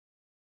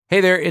Hey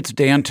there, it's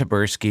Dan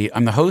Taberski.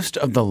 I'm the host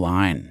of The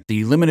Line,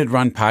 the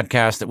limited-run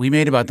podcast that we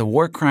made about the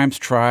war crimes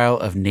trial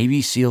of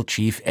Navy SEAL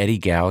Chief Eddie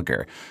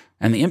Gallagher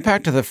and the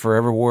impact of the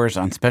Forever Wars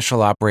on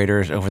special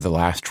operators over the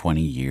last 20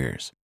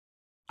 years.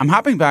 I'm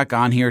hopping back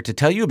on here to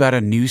tell you about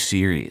a new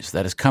series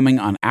that is coming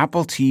on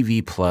Apple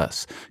TV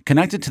Plus,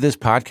 connected to this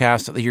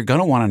podcast that you're going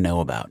to want to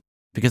know about,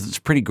 because it's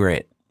pretty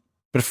great.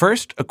 But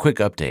first, a quick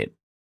update.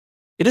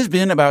 It has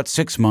been about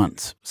 6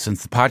 months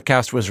since the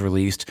podcast was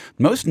released,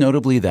 most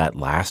notably that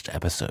last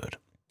episode.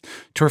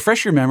 To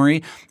refresh your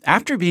memory,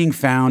 after being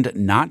found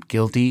not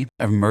guilty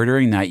of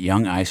murdering that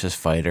young ISIS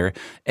fighter,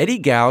 Eddie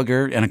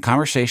Gallagher, in a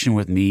conversation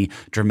with me,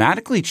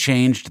 dramatically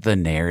changed the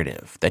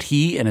narrative that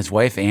he and his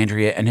wife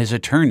Andrea and his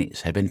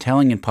attorneys had been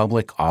telling in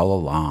public all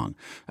along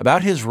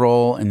about his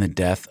role in the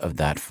death of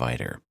that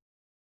fighter.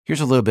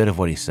 Here's a little bit of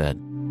what he said.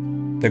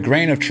 The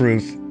grain of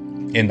truth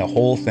in the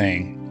whole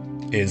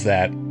thing is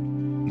that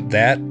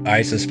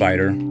ISIS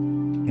fighter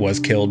was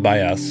killed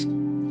by us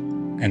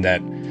and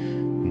that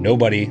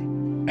nobody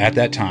at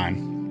that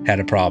time had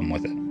a problem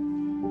with it.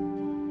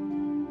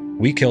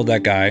 We killed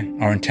that guy.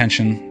 Our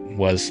intention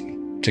was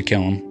to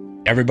kill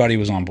him. Everybody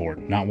was on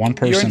board. Not one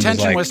person Your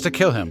intention was to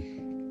kill him?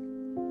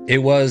 It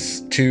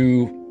was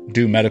to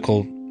do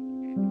medical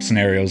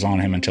scenarios on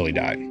him until he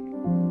died.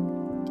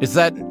 Is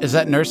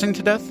that nursing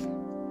to death?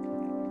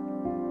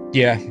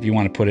 Yeah, if you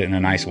want to put it in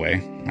a nice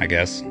way, I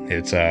guess.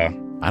 It's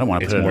I don't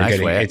want to put it in a nice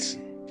way. It's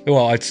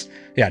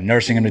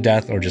nursing him to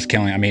death or just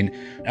killing. I mean,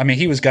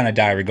 he was gonna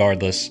die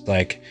regardless.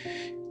 Like,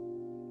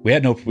 we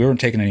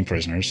weren't taking any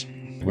prisoners.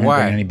 We weren't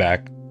bringing any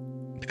back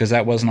because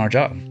that wasn't our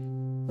job.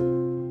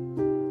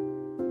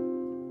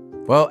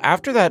 Well,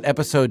 after that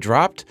episode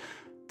dropped,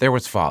 there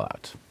was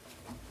fallout.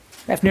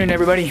 Afternoon,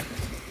 everybody.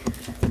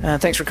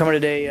 Thanks for coming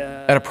today.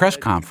 At a press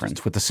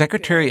conference with the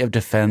Secretary of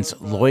Defense,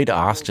 Lloyd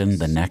Austin,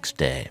 the next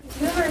day.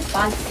 Do you have a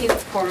response to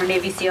former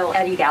Navy SEAL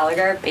Eddie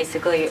Gallagher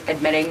basically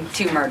admitting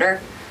to murder?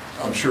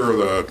 I'm sure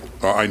that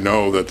I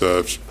know that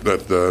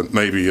the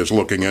Navy is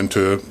looking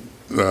into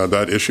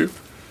that issue,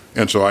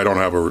 and so I don't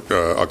have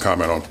a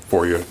comment on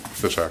for you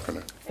this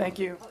afternoon. Thank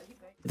you.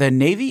 The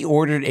Navy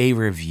ordered a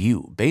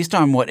review based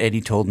on what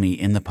Eddie told me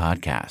in the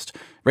podcast,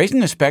 raising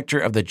the specter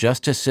of the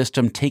justice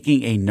system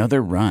taking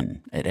another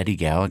run at Eddie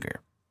Gallagher.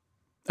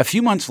 A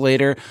few months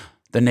later,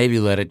 the Navy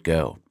let it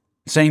go,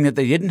 saying that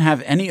they didn't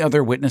have any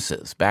other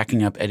witnesses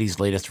backing up Eddie's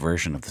latest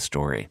version of the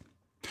story.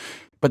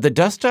 But the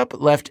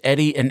dust-up left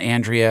Eddie and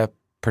Andrea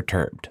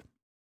perturbed.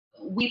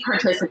 We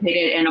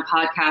participated in a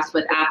podcast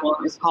with Apple.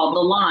 It was called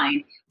The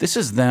Line. This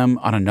is them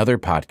on another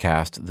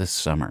podcast this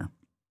summer.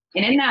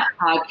 And in that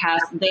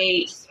podcast,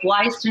 they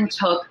spliced and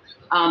took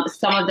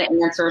some of the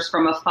answers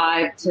from a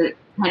 5 to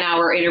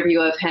 10-hour interview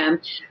of him,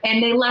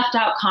 and they left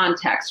out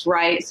context,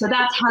 right? So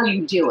that's how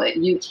you do it.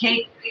 You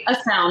take a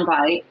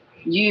soundbite,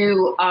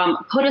 you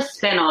put a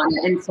spin on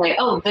it and say,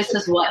 oh, this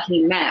is what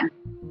he meant.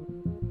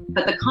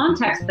 But the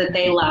context that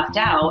they left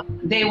out,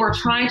 they were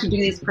trying to do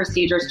these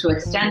procedures to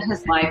extend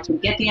his life, to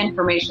get the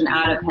information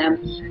out of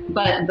him.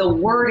 But the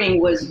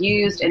wording was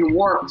used and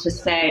warped to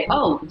say,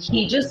 oh,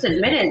 he just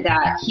admitted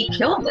that he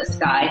killed this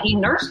guy. He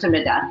nursed him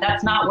to death.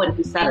 That's not what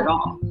he said at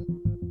all.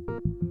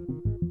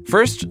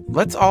 First,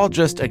 let's all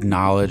just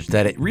acknowledge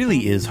that it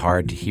really is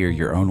hard to hear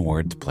your own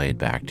words played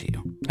back to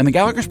you. And the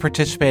Gallaghers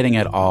participating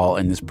at all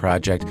in this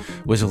project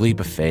was a leap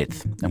of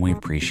faith, and we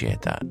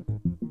appreciate that.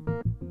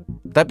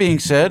 That being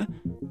said,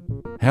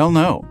 hell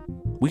no,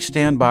 we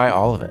stand by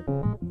all of it.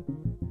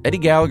 Eddie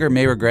Gallagher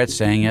may regret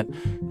saying it,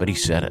 but he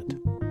said it.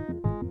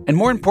 And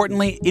more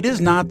importantly, it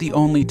is not the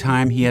only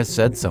time he has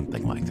said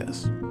something like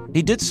this.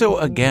 He did so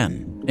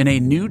again in a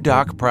new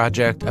doc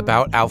project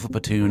about Alpha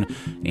Platoon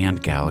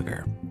and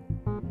Gallagher.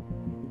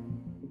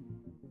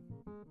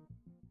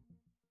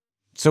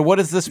 So what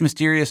is this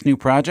mysterious new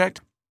project?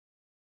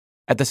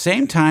 At the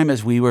same time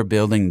as we were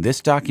building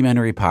this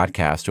documentary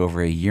podcast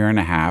over a year and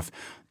a half,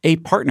 a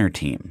partner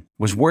team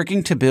was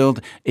working to build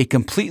a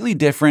completely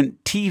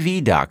different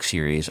TV doc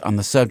series on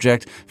the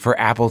subject for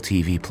Apple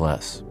TV+.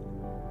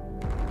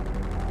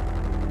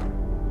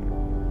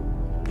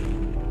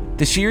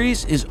 The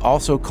series is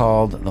also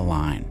called The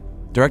Line,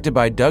 directed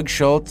by Doug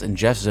Schultz and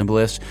Jeff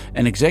Zimbalist,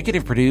 and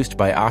executive produced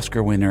by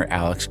Oscar winner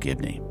Alex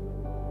Gibney.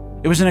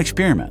 It was an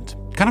experiment,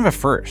 kind of a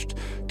first,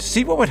 to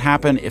see what would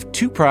happen if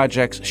two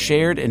projects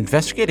shared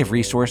investigative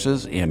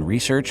resources and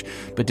research,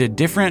 but did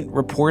different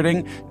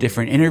reporting,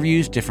 different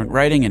interviews, different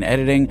writing and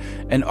editing,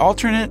 an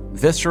alternate,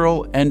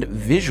 visceral, and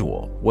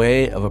visual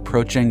way of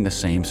approaching the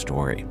same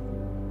story.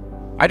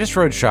 I just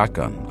rode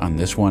shotgun on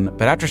this one,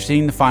 but after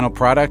seeing the final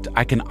product,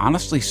 I can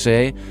honestly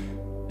say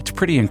it's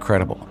pretty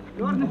incredible.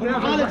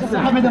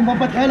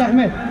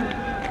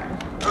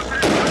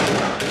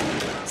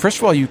 First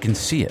of all, you can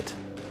see it.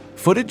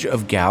 Footage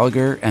of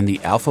Gallagher and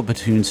the Alpha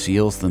Platoon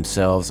SEALs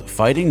themselves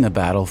fighting the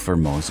battle for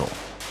Mosul.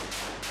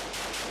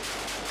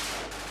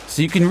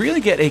 So you can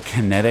really get a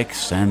kinetic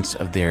sense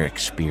of their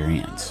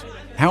experience,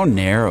 how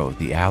narrow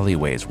the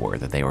alleyways were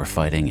that they were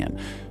fighting in,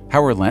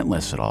 how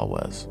relentless it all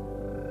was.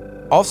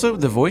 Also,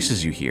 the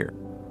voices you hear.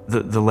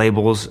 The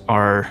labels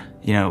are,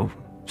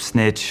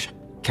 snitch,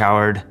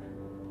 coward,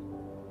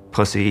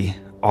 pussy,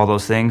 all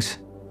those things.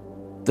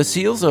 The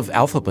SEALs of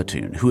Alpha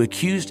Platoon, who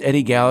accused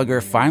Eddie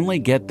Gallagher, finally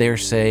get their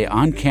say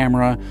on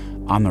camera,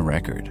 on the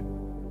record.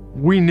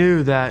 We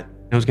knew that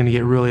it was going to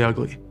get really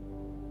ugly.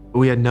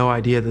 We had no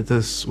idea that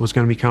this was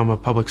going to become a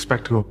public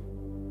spectacle.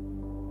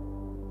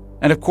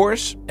 And of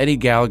course, Eddie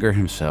Gallagher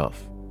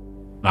himself.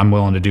 I'm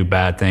willing to do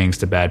bad things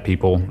to bad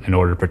people in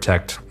order to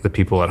protect the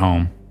people at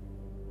home.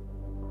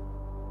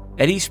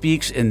 Eddie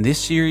speaks in this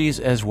series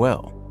as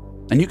well.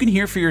 And you can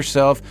hear for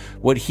yourself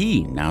what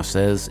he now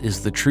says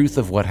is the truth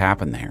of what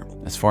happened there,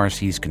 as far as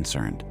he's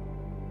concerned.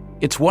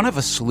 It's one of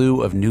a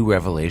slew of new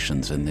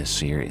revelations in this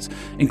series,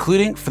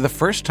 including, for the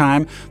first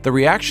time, the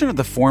reaction of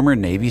the former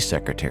Navy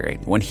secretary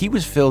when he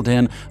was filled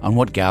in on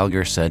what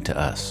Gallagher said to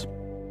us.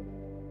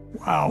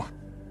 Wow.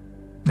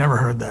 Never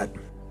heard that.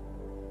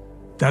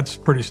 That's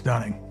pretty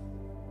stunning.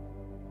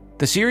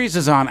 The series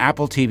is on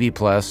Apple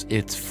TV+.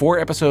 It's 4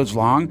 episodes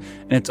long,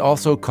 and it's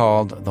also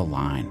called The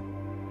Line.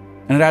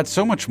 And it adds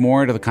so much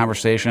more to the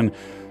conversation,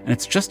 and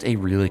it's just a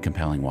really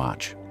compelling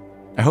watch.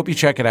 I hope you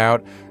check it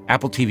out,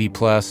 Apple TV+.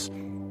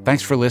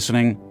 Thanks for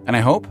listening, and I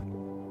hope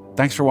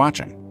thanks for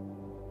watching.